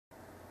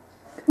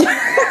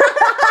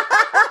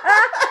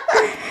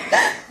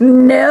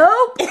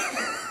Nope.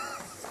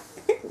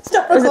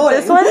 Stop Is recording.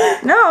 it this one?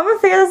 No, I'm gonna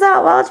figure this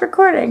out while it's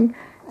recording.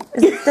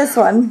 Is it this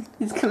one?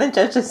 He's gonna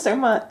judge us so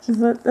much.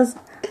 Is it this?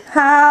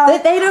 How?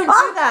 They don't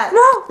do that.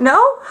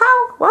 No.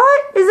 How?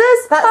 What is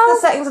this? That's How? the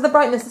settings of the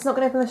brightness. It's not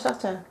gonna open the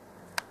shutter.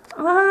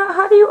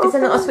 How do you It's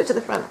open then I'll it? switch at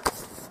the front.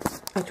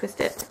 I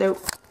twist it. Nope.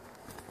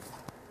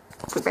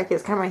 Put back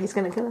his camera. He's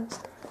gonna kill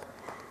us.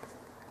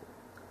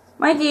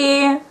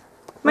 Mikey,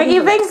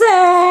 fix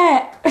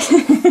it!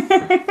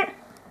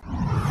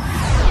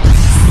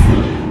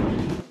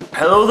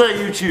 Hello there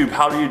YouTube,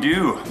 how do you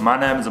do? My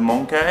name is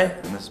Monkaiy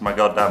and this is my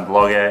goddamn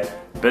VLogaiy.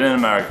 Been in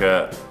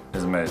America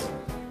is amazing.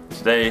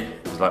 Today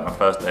is like my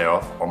first day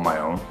off on my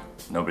own.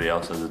 Nobody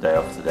else has a day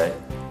off today.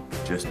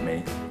 Just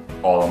me,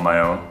 all on my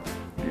own.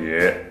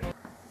 Yeah.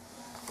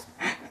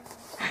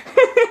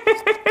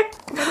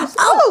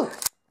 Oh!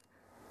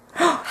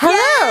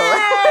 Hello!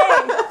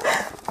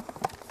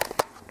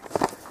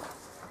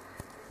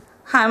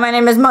 Hi, my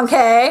name is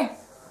Monkaiy.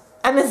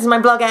 And this is my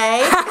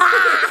VLogaiy.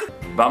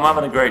 But I'm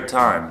having a great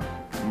time.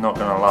 I'm not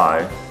gonna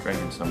lie.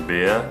 Drinking some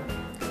beer.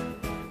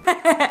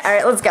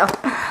 Alright, let's go.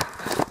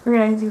 We're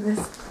gonna do this.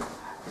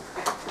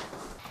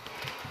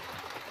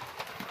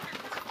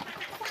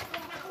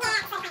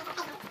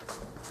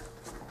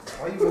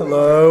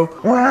 Hello.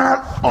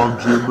 I'm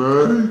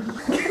Jimmy.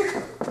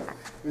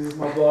 This is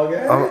my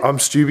VLogaiy. I'm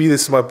SUBCRIBE.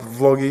 This is my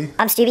VLogaiy.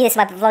 I'm SUBCRIBE, this is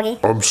my VLogaiy.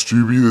 I'm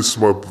SUBCRIBE. This is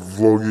my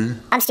VLogaiy.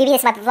 I'm SUBCRIBE, this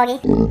is my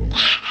VLogaiy.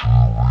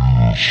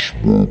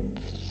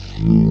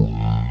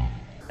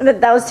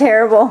 That was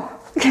terrible.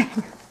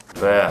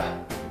 But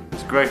yeah,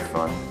 it's great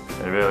fun.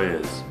 It really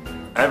is.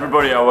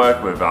 Everybody I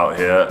work with out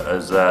here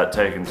has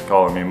taken to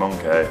calling me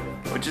Monkaiy,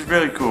 which is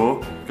really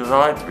cool because I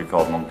like to be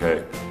called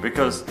Monkaiy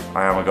because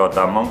I am a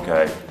goddamn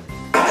monkey.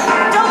 Don't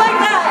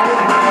like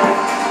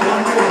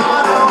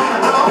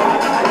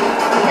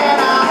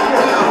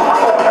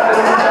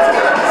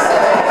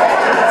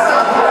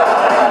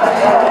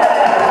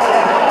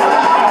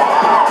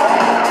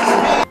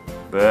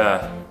But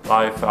yeah,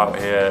 life out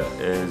here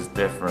is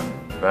different,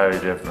 very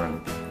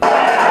different.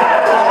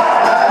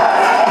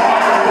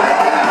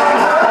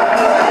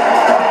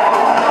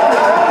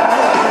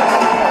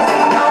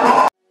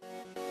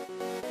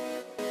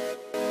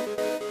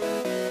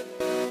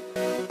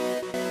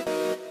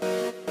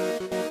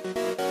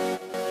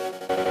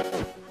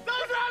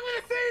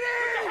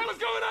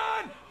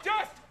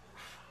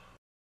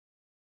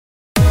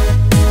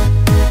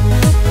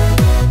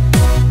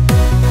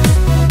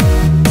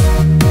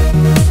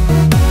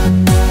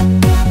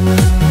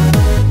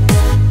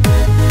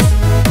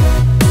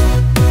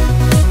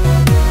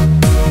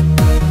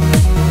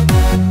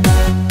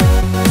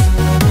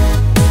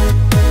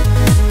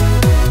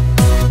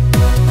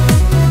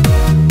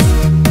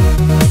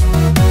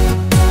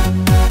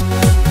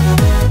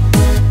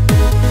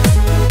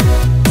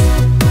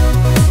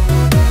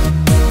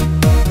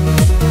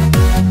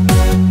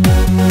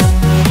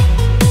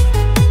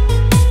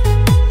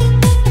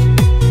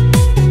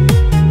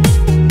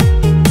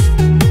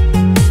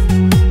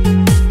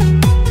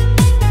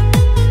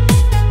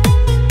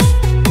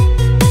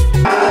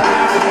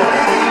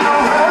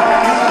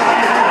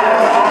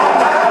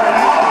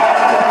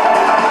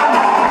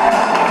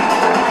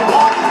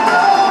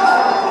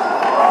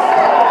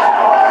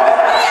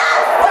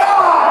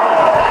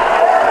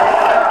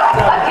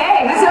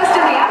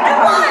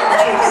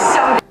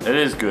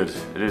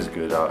 It is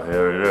good out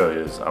here, it really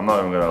is. I'm not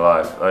even gonna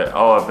lie. Like,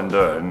 all I've been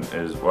doing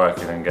is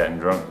working and getting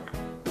drunk.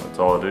 That's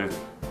all I do.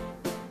 It's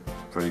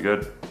pretty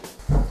good.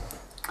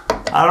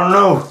 I don't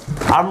know.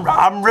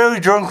 I'm really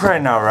drunk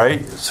right now,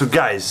 right? So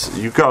guys,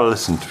 you've gotta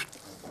listen to.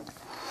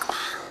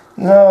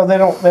 No, they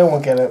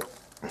won't get it.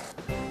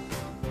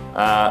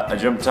 I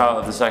jumped out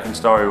of the second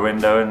story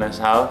window in this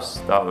house.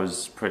 That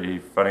was pretty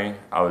funny.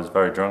 I was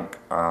very drunk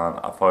and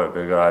I thought it'd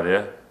be a good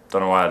idea.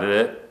 Don't know why I did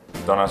it.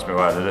 Don't ask me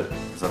why I did it,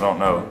 because I don't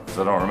know, because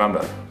I don't remember,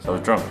 because I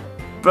was drunk.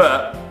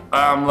 But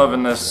I'm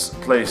loving this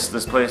place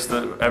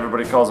that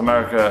everybody calls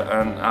America,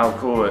 and how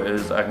cool it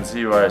is. I can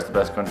see why it's the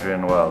best country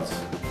in the world.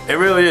 It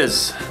really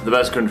is the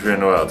best country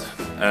in the world.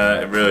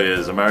 It really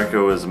is. America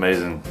was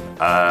amazing.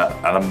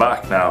 And I'm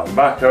back now. I'm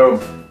back home.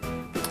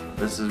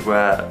 This is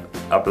where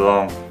I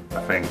belong,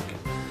 I think.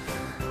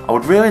 I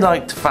would really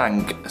like to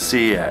thank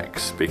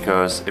CEX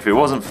because if it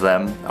wasn't for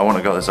them, I wouldn't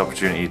have got this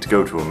opportunity to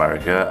go to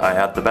America. I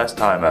had the best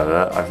time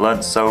ever. I've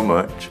learned so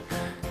much.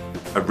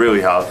 I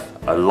really have.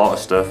 A lot of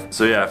stuff.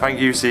 So yeah, thank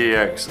you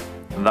CEX.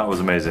 That was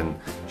amazing.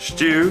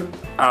 Stu,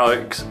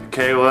 Alex,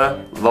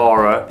 Kayla,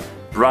 Laura,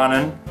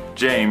 Brannon,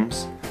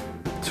 James,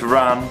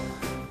 Taran,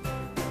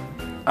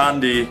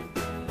 Andy,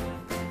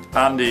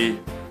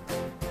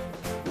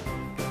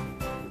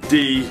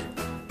 D,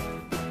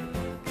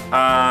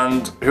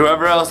 and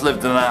whoever else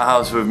lived in that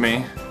house with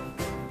me,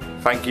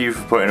 thank you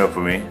for putting up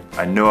with me.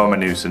 I know I'm a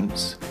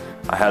nuisance.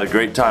 I had a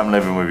great time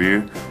living with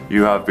you.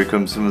 You have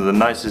become some of the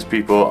nicest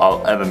people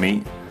I'll ever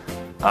meet.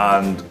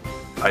 And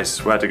I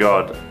swear to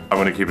God, I'm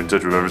going to keep in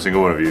touch with every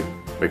single one of you.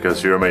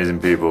 because you're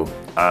amazing people,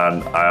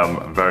 and I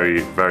am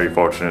very, very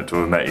fortunate to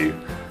have met you.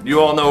 You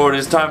all know what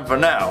it's time for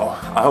now.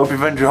 I hope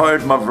you've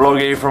enjoyed my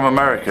VLogaiy from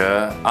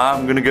America.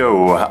 I'm gonna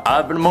go.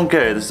 I've been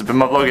Monkaiy, this has been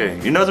my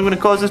VLogaiy. You know I'm gonna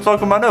close this vlog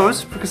with my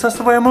nose, because that's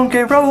the way a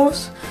Monkaiy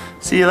rolls.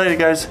 See you later,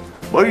 guys.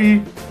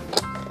 Bye.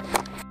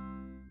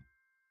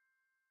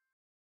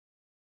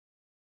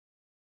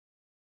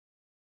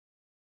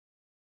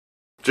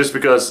 Just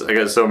because I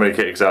get so many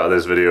kicks out of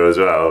this video as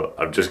well,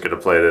 I'm just gonna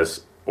play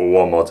this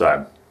one more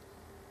time.